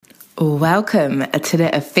Welcome to the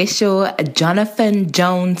official Jonathan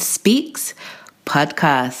Jones Speaks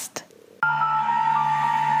podcast.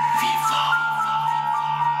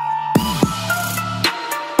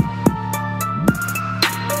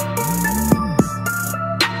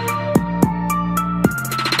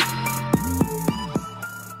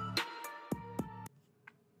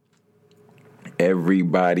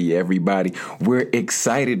 Everybody, we're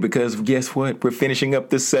excited because guess what? We're finishing up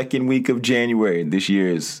the second week of January. This year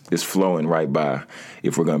is flowing right by,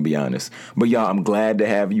 if we're going to be honest. But y'all, I'm glad to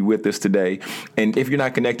have you with us today. And if you're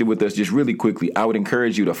not connected with us, just really quickly, I would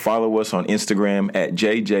encourage you to follow us on Instagram at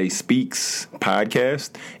JJ Speaks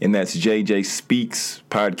Podcast. And that's JJ Speaks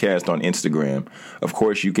Podcast on Instagram. Of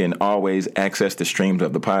course, you can always access the streams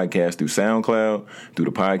of the podcast through SoundCloud, through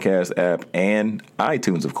the podcast app, and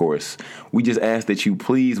iTunes, of course. We just ask that you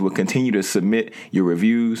please will continue to submit your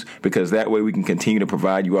reviews because that way we can continue to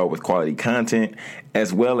provide you all with quality content,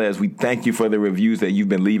 as well as we thank you for the reviews that you've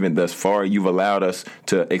been leaving thus far. You've allowed us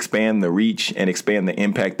to expand the reach and expand the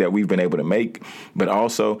impact that we've been able to make. But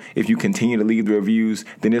also, if you continue to leave the reviews,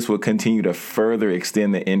 then this will continue to further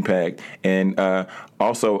extend the impact and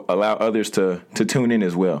also allow others to tune in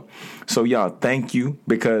as well. So y'all, thank you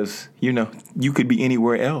because, you could be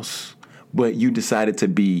anywhere else, but you decided to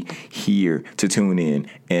be here to tune in,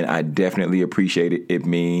 and I definitely appreciate it. It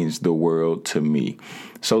means the world to me.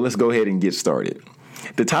 So let's go ahead and get started.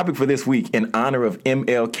 The topic for this week, in honor of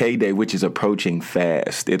MLK Day, which is approaching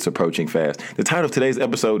fast. It's approaching fast. The title of today's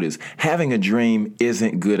episode is Having a Dream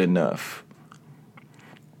Isn't Good Enough.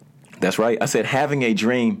 That's right. I said having a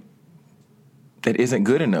dream that isn't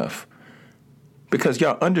good enough. Because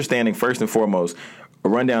y'all, understanding first and foremost, a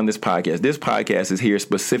rundown this podcast. This podcast is here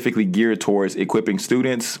specifically geared towards equipping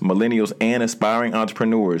students, millennials, and aspiring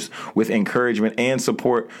entrepreneurs with encouragement and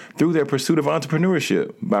support through their pursuit of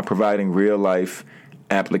entrepreneurship by providing real life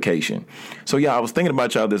application. So yeah, I was thinking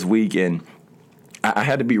about y'all this week, and I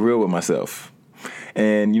had to be real with myself.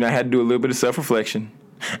 And, I had to do a little bit of self-reflection.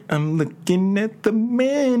 I'm looking at the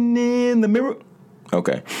man in the mirror.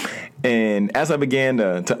 Okay. And as I began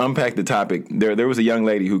to unpack the topic, there was a young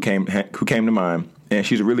lady who came to mind, and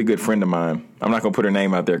she's a really good friend of mine. I'm not going to put her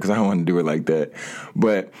name out there because I don't want to do it like that.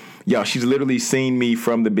 But, y'all, she's literally seen me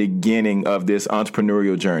from the beginning of this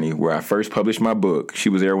entrepreneurial journey where I first published my book. She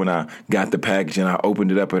was there when I got the package and I opened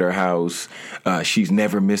it up at her house. She was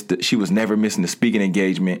never missing a speaking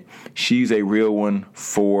engagement. She's a real one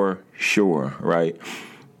for sure, right?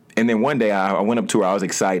 And then one day I went up to her. I was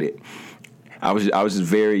excited. I was just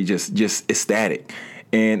very just ecstatic.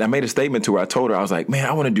 And I made a statement to her. I told her, I was like, man,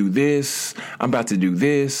 I want to do this. I'm about to do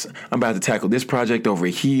this. I'm about to tackle this project over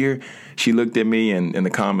here. She looked at me, and the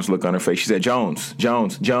calmest look on her face. She said, Jones.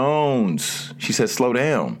 She said, slow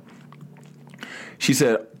down. She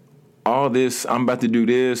said, all this, I'm about to do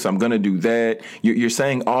this. I'm going to do that. You're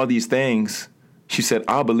saying all these things. She said,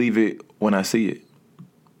 I'll believe it when I see it.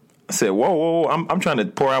 I said, whoa, I'm trying to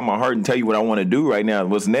pour out my heart and tell you what I want to do right now.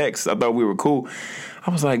 What's next? I thought we were cool.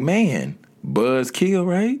 I was like, man, buzz kill,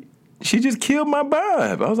 right? She just killed my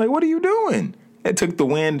vibe. I was like, what are you doing? It took the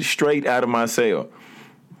wind straight out of my sail.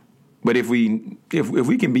 But if we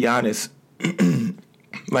can be honest,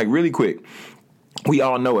 like really quick, we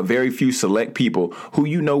all know a very few select people who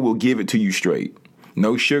will give it to you straight.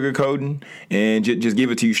 No sugarcoating, and just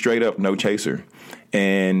give it to you straight up, no chaser.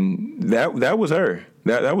 And that was her.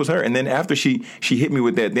 That was her. And then after she hit me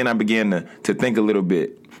with that, then I began to think a little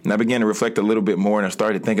bit. And I began to reflect a little bit more, and I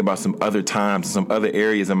started to think about some other times, some other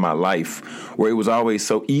areas in my life where it was always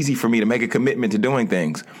so easy for me to make a commitment to doing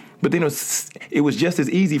things. But then it was just as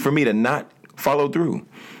easy for me to not follow through.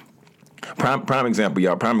 Prime example,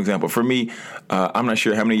 y'all. Prime example. For me, I'm not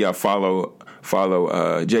sure how many of y'all follow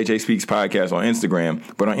JJ Speaks Podcast on Instagram,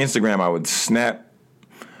 but on Instagram I would snap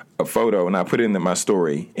a photo and I put it in my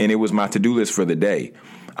story, and it was my to-do list for the day.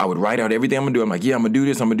 I would write out everything I'm going to do. I'm like, yeah, I'm going to do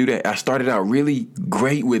this, I'm going to do that. I started out really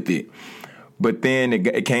great with it, but then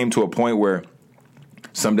it came to a point where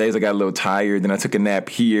some days I got a little tired, then I took a nap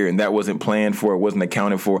here, and that wasn't planned for, it wasn't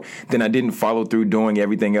accounted for. Then I didn't follow through doing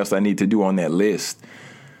everything else I need to do on that list.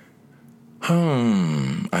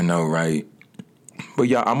 I know, right? But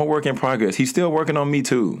yeah, I'm a work in progress. He's still working on me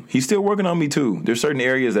too. There's certain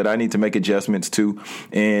areas that I need to make adjustments to,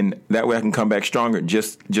 and that way I can come back stronger,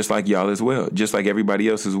 just like y'all as well, just like everybody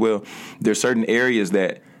else as well. There's certain areas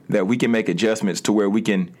that we can make adjustments to where we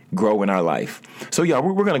can grow in our life. So yeah,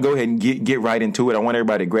 we're going to go ahead and get right into it. I want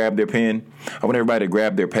everybody to grab their pen. I want everybody to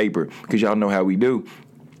grab their paper because y'all know how we do.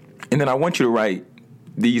 And then I want you to write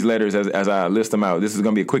these letters as I list them out. This is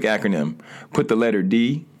going to be a quick acronym. Put the letter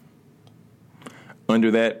D.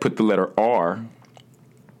 Under that, put the letter R.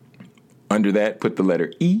 Under that, put the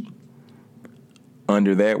letter E.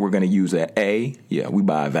 Under that, we're going to use an A. Yeah, we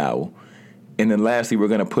buy a vowel. And then lastly, we're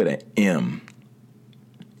going to put an M.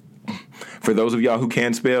 For those of y'all who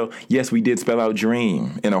can spell, yes, we did spell out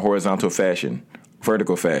dream in a horizontal fashion.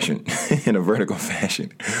 Vertical fashion. In a vertical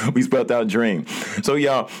fashion. We spelled out dream. So,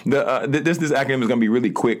 y'all, this acronym is going to be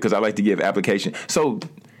really quick because I like to give application. So,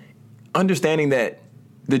 understanding that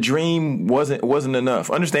the dream wasn't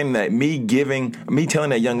enough. Understanding that me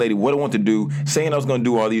telling that young lady what I want to do, saying I was going to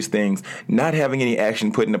do all these things, not having any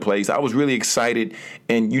action put into place. I was really excited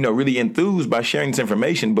and, really enthused by sharing this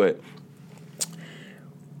information, but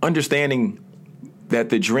understanding that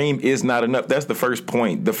the dream is not enough. That's the first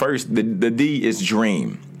point. The D is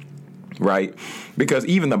dream, right? Because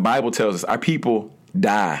even the Bible tells us our people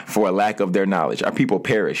die for a lack of their knowledge. Our people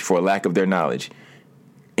perish for a lack of their knowledge.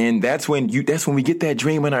 And that's when we get that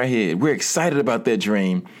dream in our head. We're excited about that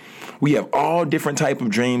dream. We have all different type of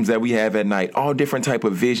dreams that we have at night, all different type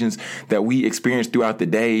of visions that we experience throughout the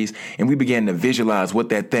days. And we begin to visualize what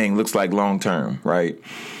that thing looks like long term, right?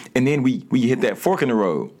 And then we hit that fork in the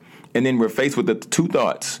road. And then we're faced with the two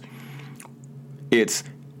thoughts. I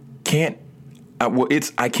can't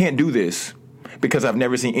do this because I've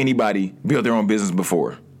never seen anybody build their own business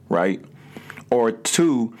before, right? Or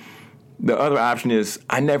two, the other option is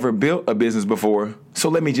I never built a business before, so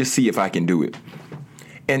let me just see if I can do it.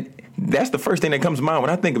 And that's the first thing that comes to mind when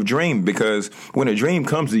I think of dream, because when a dream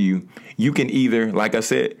comes to you, you can either, like I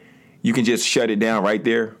said, you can just shut it down right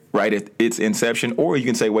there, right at its inception, or you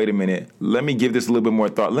can say, wait a minute, let me give this a little bit more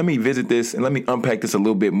thought. Let me visit this and let me unpack this a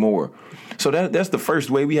little bit more. So that's the first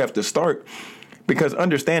way we have to start, because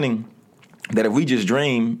understanding that if we just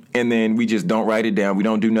dream and then we just don't write it down, we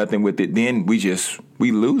don't do nothing with it, then we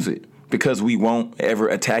lose it, because we won't ever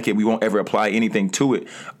attack it. We won't ever apply anything to it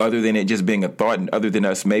other than it just being a thought and other than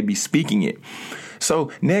us maybe speaking it.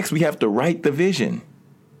 So next we have to write the vision.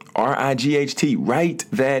 RIGHT, write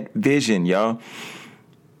that vision, y'all.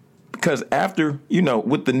 Because after,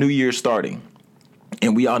 with the new year starting,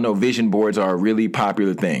 and we all know vision boards are a really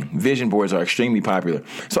popular thing. Vision boards are extremely popular.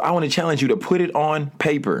 So I want to challenge you to put it on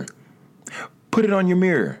paper. Put it on your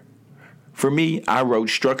mirror. For me, I wrote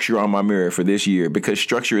structure on my mirror for this year because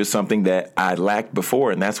structure is something that I lacked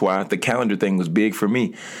before, and that's why the calendar thing was big for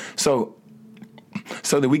me. So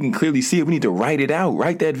that we can clearly see it, we need to write it out,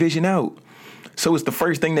 write that vision out. So it's the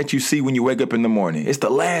first thing that you see when you wake up in the morning. It's the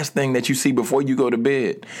last thing that you see before you go to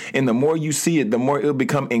bed. And the more you see it, the more it'll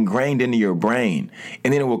become ingrained into your brain.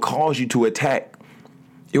 And then it will cause you to attack.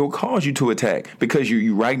 It will cause you to attack because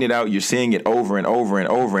you're writing it out. You're seeing it over and over and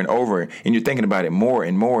over and over. And you're thinking about it more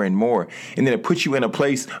and more and more. And then it puts you in a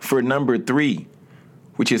place for number 3,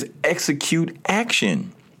 which is execute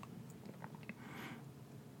action.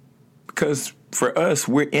 Because for us,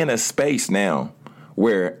 we're in a space now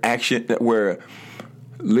where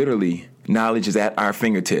literally knowledge is at our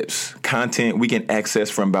fingertips. Content we can access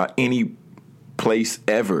from about any place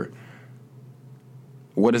ever.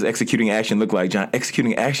 What does executing action look like, John?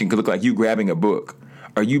 Executing action could look like you grabbing a book.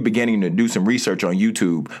 Are you beginning to do some research on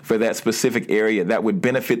YouTube for that specific area that would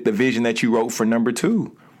benefit the vision that you wrote for number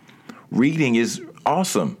 2? Reading is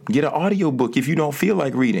awesome. Get an audiobook if you don't feel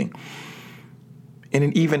like reading. And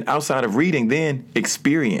then even outside of reading, then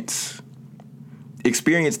experience.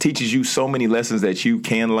 Experience teaches you so many lessons that you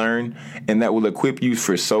can learn, and that will equip you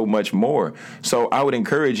for so much more. So I would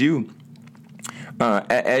encourage you,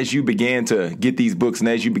 as you began to get these books and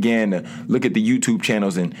as you began to look at the YouTube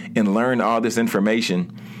channels and learn all this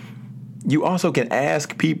information, you also can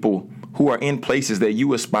ask people who are in places that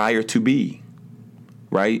you aspire to be,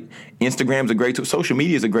 right? Instagram's a great tool. Social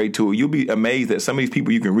media is a great tool. You'll be amazed that some of these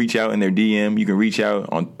people you can reach out in their DM, you can reach out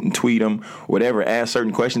and tweet them, whatever, ask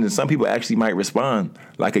certain questions, and some people actually might respond.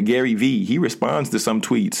 Like a Gary Vee, he responds to some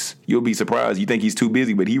tweets. You'll be surprised. You think he's too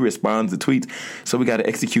busy, but he responds to tweets. So we got to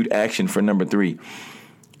execute action for number 3.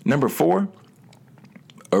 Number 4,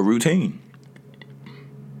 a routine.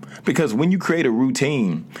 Because when you create a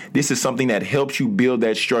routine, this is something that helps you build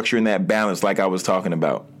that structure and that balance like I was talking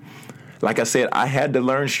about. Like I said, I had to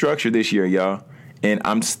learn structure this year, y'all, and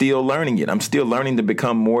I'm still learning it. I'm still learning to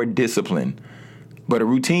become more disciplined. But a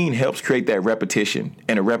routine helps create that repetition,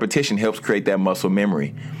 and a repetition helps create that muscle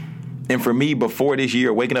memory. And for me, before this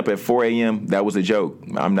year, waking up at 4 a.m., that was a joke.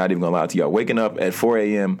 I'm not even going to lie to y'all. Waking up at 4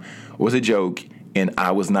 a.m. was a joke, and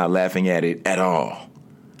I was not laughing at it at all.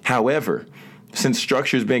 However, since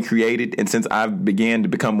structure has been created and since I've began to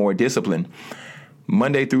become more disciplined,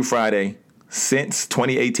 Monday through Friday, since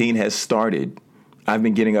 2018 has started, I've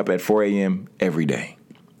been getting up at 4 a.m. every day.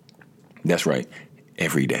 That's right,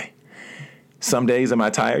 every day. Some days am I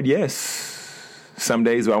tired? Yes. Some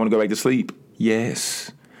days do I want to go back to sleep?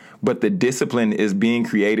 Yes. but the discipline is being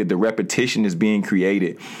created. The repetition is being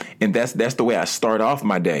created. And that's the way I start off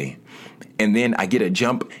my day. And then I get a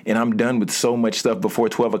jump and I'm done with so much stuff before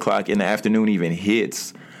 12 o'clock in the afternoon even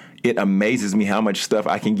hits. It amazes me how much stuff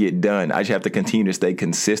I can get done. I just have to continue to stay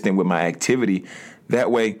consistent with my activity.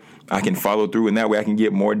 That way I can follow through, and that way I can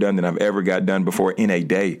get more done than I've ever got done before in a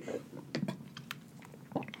day.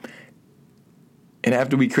 And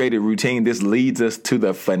after we create a routine, this leads us to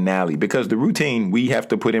the finale, because the routine we have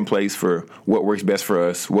to put in place for what works best for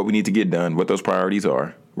us, what we need to get done, what those priorities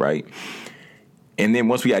are, right? And then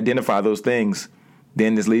once we identify those things,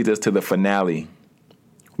 then this leads us to the finale,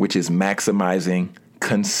 which is maximizing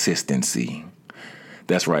consistency.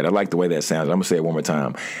 That's right. I like the way that sounds. I'm going to say it one more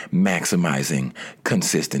time. Maximizing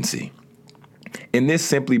consistency. And this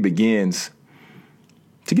simply begins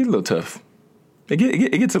to get a little tough. It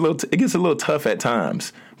gets a little tough at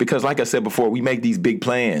times, because like I said before, we make these big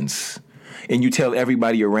plans and you tell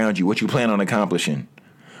everybody around you what you plan on accomplishing,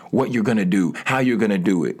 what you're going to do, how you're going to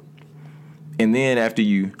do it. And then after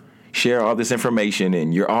you share all this information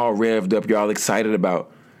and you're all revved up, you're all excited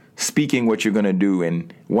about speaking what you're going to do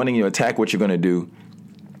and wanting to attack what you're going to do,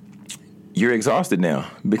 you're exhausted now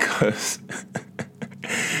because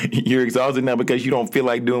you don't feel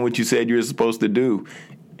like doing what you said you were supposed to do,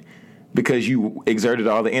 because you exerted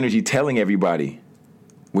all the energy telling everybody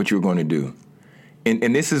what you were going to do.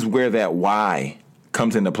 And this is where that why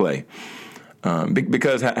comes into play.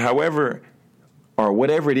 Because however or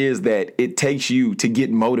whatever it is that it takes you to get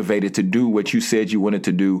motivated to do what you said you wanted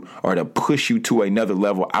to do, or to push you to another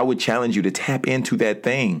level, I would challenge you to tap into that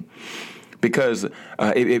thing. Because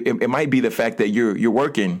it might be the fact that you're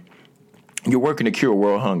working to cure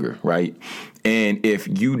world hunger, right? And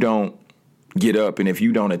if you don't get up and if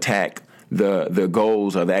you don't attack the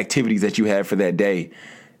goals or the activities that you have for that day,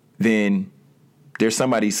 then there's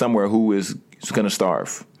somebody somewhere who is going to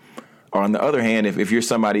starve. Or on the other hand, if you're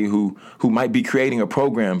somebody who might be creating a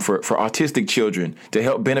program for autistic children to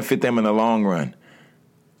help benefit them in the long run,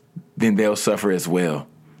 then they'll suffer as well.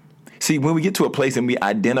 See, when we get to a place and we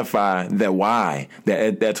identify that why,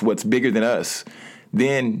 that's what's bigger than us,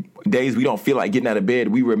 then days we don't feel like getting out of bed,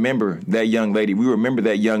 we remember that young lady. We remember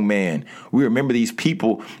that young man. We remember these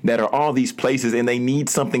people that are all these places and they need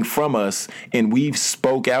something from us. And we've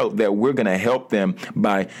spoke out that we're going to help them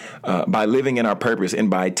by living in our purpose and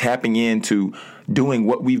by tapping into doing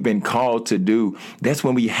what we've been called to do. That's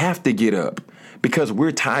when we have to get up, because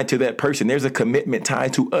we're tied to that person. There's a commitment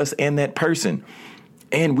tied to us and that person.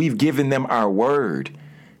 And we've given them our word.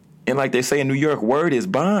 And like they say in New York, word is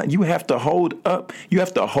bond. You have to hold up. You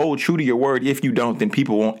have to hold true to your word. If you don't, then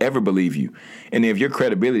people won't ever believe you. And if your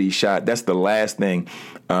credibility is shot, that's the last thing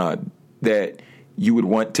that you would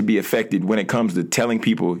want to be affected when it comes to telling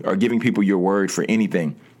people or giving people your word for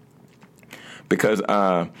anything. Because,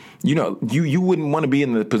 you wouldn't want to be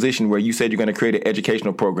in the position where you said you're going to create an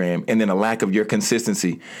educational program and then a lack of your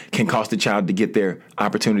consistency can cost a child to get their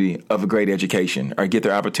opportunity of a great education or get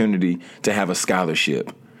their opportunity to have a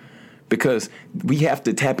scholarship. Because we have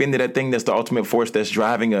to tap into that thing that's the ultimate force that's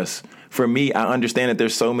driving us. For me, I understand that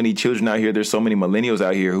there's so many children out here. There's so many millennials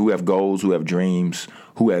out here who have goals, who have dreams,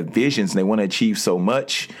 who have visions, and they want to achieve so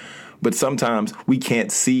much. But sometimes we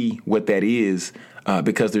can't see what that is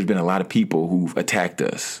because there's been a lot of people who've attacked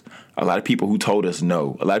us. A lot of people who told us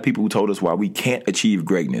no. A lot of people who told us why we can't achieve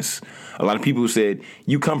greatness. A lot of people who said,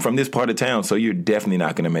 you come from this part of town, so you're definitely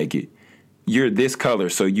not going to make it. You're this color,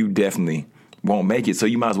 so you definitely won't make it, so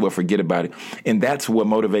you might as well forget about it. And that's what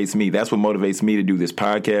motivates me. That's what motivates me to do this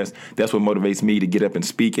podcast. That's what motivates me to get up and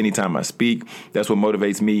speak anytime I speak. That's what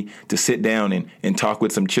motivates me to sit down and talk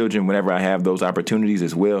with some children whenever I have those opportunities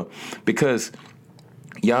as well. Because,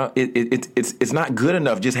 y'all, it's not good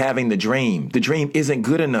enough just having the dream. The dream isn't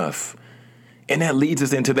good enough. And that leads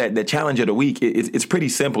us into that challenge of the week. It's pretty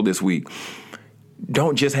simple this week.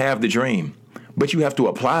 Don't just have the dream, but you have to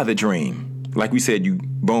apply the dream. Like we said,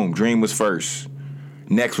 dream was first.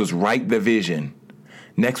 Next was write the vision.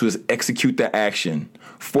 Next was execute the action.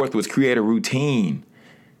 Fourth was create a routine.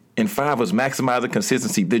 And 5 was maximize the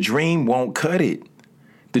consistency. The dream won't cut it.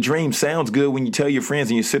 The dream sounds good when you tell your friends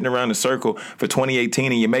and you're sitting around in a circle for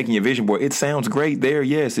 2018 and you're making your vision board. It sounds great there.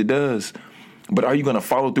 Yes, it does. But are you going to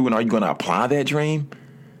follow through and are you going to apply that dream?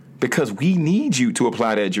 Because we need you to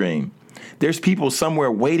apply that dream. There's people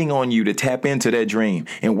somewhere waiting on you to tap into that dream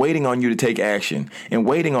and waiting on you to take action and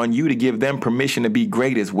waiting on you to give them permission to be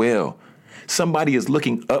great as well. Somebody is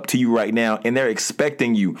looking up to you right now and they're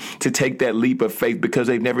expecting you to take that leap of faith because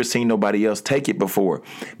they've never seen nobody else take it before.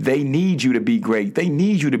 They need you to be great. They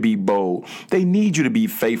need you to be bold. They need you to be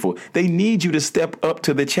faithful. They need you to step up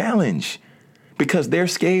to the challenge because they're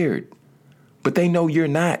scared. but they know you're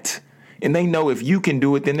not. And they know if you can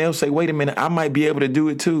do it, then they'll say, wait a minute, I might be able to do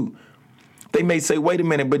it too. They may say, wait a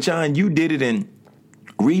minute, but John, you did it in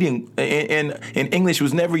reading, and English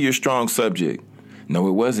was never your strong subject. No,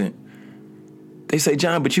 it wasn't. They say,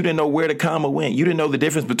 John, but you didn't know where the comma went. You didn't know the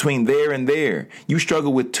difference between there and there. You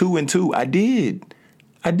struggled with two and two. I did.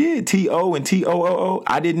 T-O and T-O-O-O.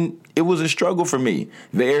 I didn't. It was a struggle for me.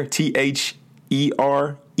 There, T-H-E-R-E.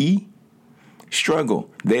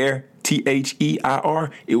 Struggle. There,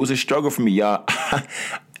 T-H-E-I-R. It was a struggle for me, y'all.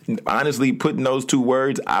 Honestly, putting those two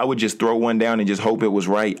words, I would just throw one down and just hope it was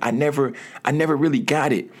right. I never really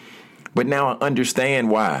got it. But now I understand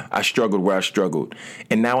why I struggled where I struggled.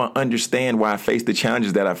 And now I understand why I faced the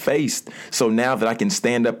challenges that I faced. So now that I can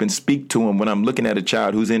stand up and speak to them when I'm looking at a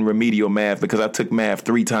child who's in remedial math, because I took math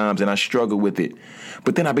 3 times and I struggled with it.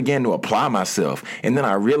 But then I began to apply myself. And then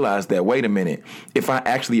I realized that, wait a minute, if I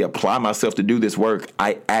actually apply myself to do this work,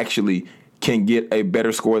 I actually can get a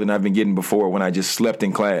better score than I've been getting before when I just slept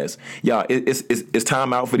in class. Y'all, it's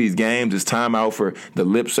time out for these games. It's time out for the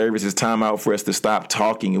lip service. It's time out for us to stop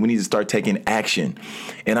talking, and we need to start taking action.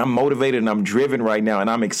 And I'm motivated and I'm driven right now, and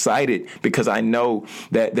I'm excited because I know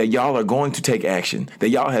that y'all are going to take action, that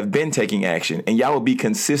y'all have been taking action, and y'all will be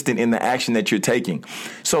consistent in the action that you're taking.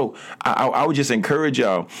 So I would just encourage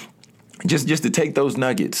y'all just to take those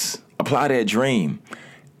nuggets, apply that dream,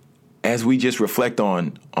 as we just reflect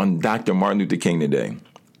on Dr. Martin Luther King today,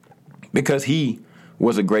 because he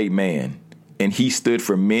was a great man and he stood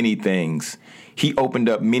for many things. He opened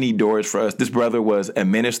up many doors for us. This brother was a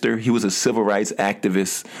minister. He was a civil rights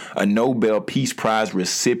activist, a Nobel Peace Prize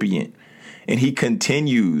recipient. And he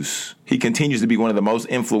continues to be one of the most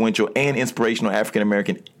influential and inspirational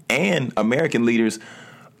African-American and American leaders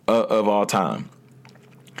of all time.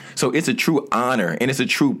 So it's a true honor and it's a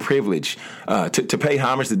true privilege to pay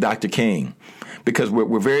homage to Dr. King, because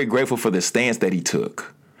we're very grateful for the stance that he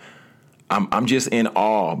took. I'm just in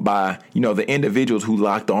awe by, the individuals who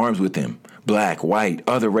locked arms with him, black, white,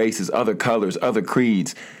 other races, other colors, other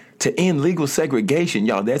creeds, to end legal segregation.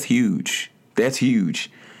 Y'all, that's huge. That's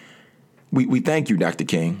huge. We thank you, Dr.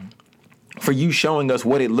 King, for you showing us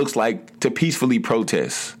what it looks like to peacefully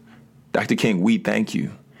protest. Dr. King, we thank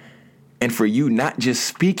you. And for you not just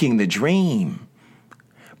speaking the dream,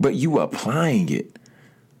 but you applying it.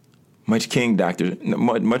 Much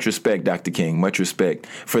respect, Dr. King, much respect.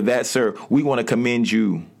 For that, sir, we want to commend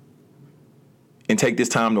you and take this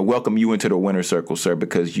time to welcome you into the winner circle, sir,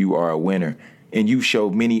 because you are a winner. And you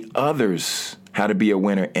showed many others how to be a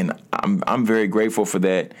winner. And I'm very grateful for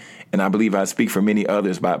that. And I believe I speak for many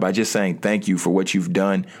others by just saying thank you for what you've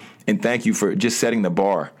done. And thank you for just setting the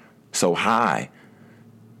bar so high,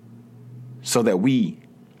 so that we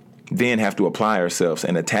then have to apply ourselves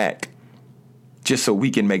and attack just so we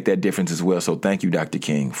can make that difference as well. So thank you, Dr.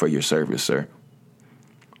 King, for your service, sir.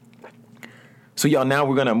 So, y'all, now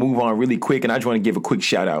we're going to move on really quick. And I just want to give a quick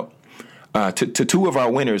shout out to 2 of our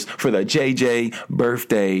winners for the JJ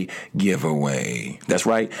birthday giveaway. That's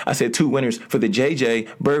right. I said 2 winners for the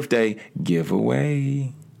JJ birthday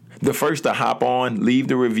giveaway. The first to hop on, leave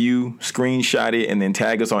the review, screenshot it, and then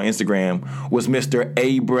tag us on Instagram was Mr.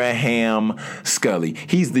 Abraham Scully.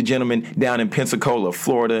 He's the gentleman down in Pensacola,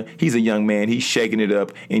 Florida. He's a young man. He's shaking it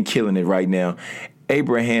up and killing it right now.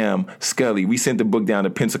 Abraham Scully, we sent the book down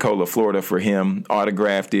to Pensacola, Florida for him,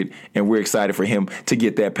 autographed it, and we're excited for him to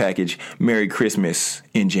get that package. Merry Christmas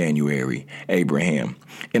in January, Abraham.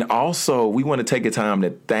 And also, we want to take a time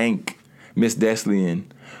to thank Miss Deslian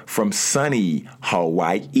from sunny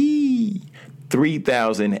Hawaii.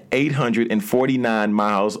 3,849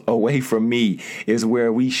 miles away from me is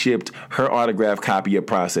where we shipped her autographed copy of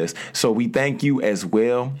Process. So we thank you as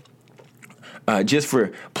well. Just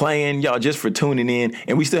for playing, y'all, just for tuning in.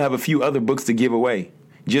 And we still have a few other books to give away.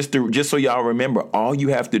 Just so y'all remember, all you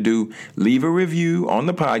have to do, leave a review on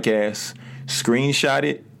the podcast, screenshot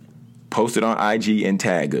it, post it on IG, and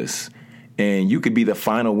tag us. And you could be the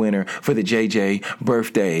final winner for the JJ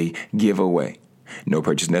birthday giveaway. No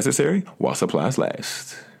purchase necessary while supplies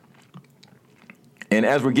last. And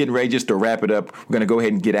as we're getting ready just to wrap it up, we're going to go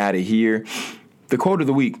ahead and get out of here. The quote of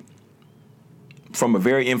the week from a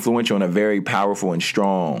very influential and a very powerful and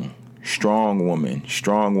strong woman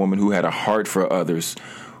who had a heart for others,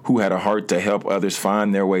 who had a heart to help others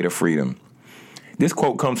find their way to freedom. This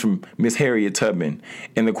quote comes from Miss Harriet Tubman,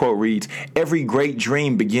 and the quote reads, "Every great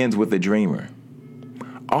dream begins with a dreamer.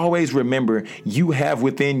 Always remember you have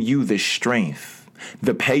within you the strength,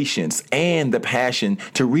 the patience, and the passion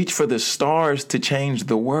to reach for the stars to change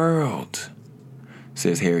the world,"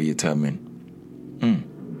 says Harriet Tubman.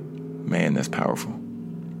 Man, that's powerful.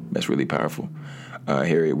 That's really powerful.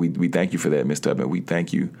 Harriet, we thank you for that, Miss Tubman. We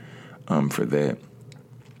thank you for that.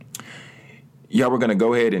 Y'all, we're going to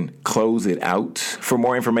go ahead and close it out. For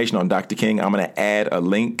more information on Dr. King, I'm going to add a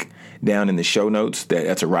link down in the show notes.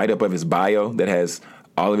 That's a write-up of his bio that has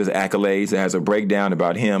all of his accolades. That has a breakdown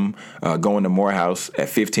about him going to Morehouse at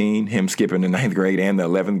 15, him skipping the 9th grade and the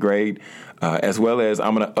 11th grade, as well as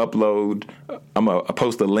I'm going to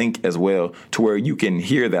post a link as well to where you can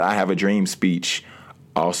hear that I Have a Dream speech.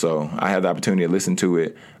 Also, I had the opportunity to listen to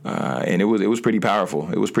it, and it was pretty powerful.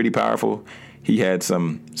 It was pretty powerful. He had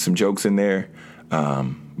some jokes in there,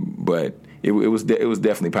 but it was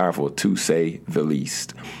definitely powerful, to say the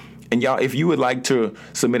least. And y'all, if you would like to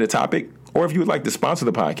submit a topic, or if you would like to sponsor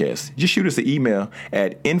the podcast, just shoot us an email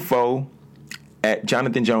at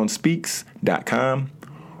info@jonathanjonespeaks.com.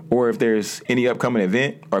 Or if there's any upcoming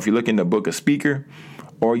event, or if you're looking to book a speaker,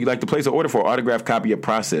 or you'd like to place an order for an autographed copy of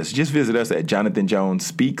Process, just visit us at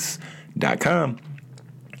jonathanjonespeaks.com.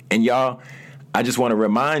 And y'all, I just want to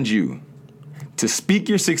remind you to speak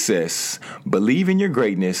your success, believe in your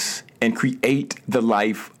greatness, and create the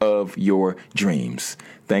life of your dreams.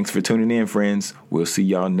 Thanks for tuning in, friends. We'll see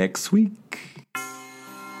y'all next week.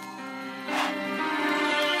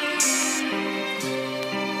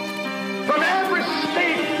 From every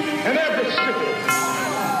state and every city,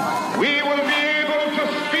 we will be able to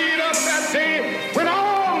speed up that day when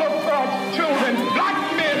all of God's children, black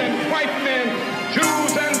men and white men,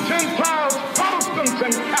 Jews and Gentiles, Protestants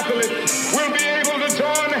and Catholics,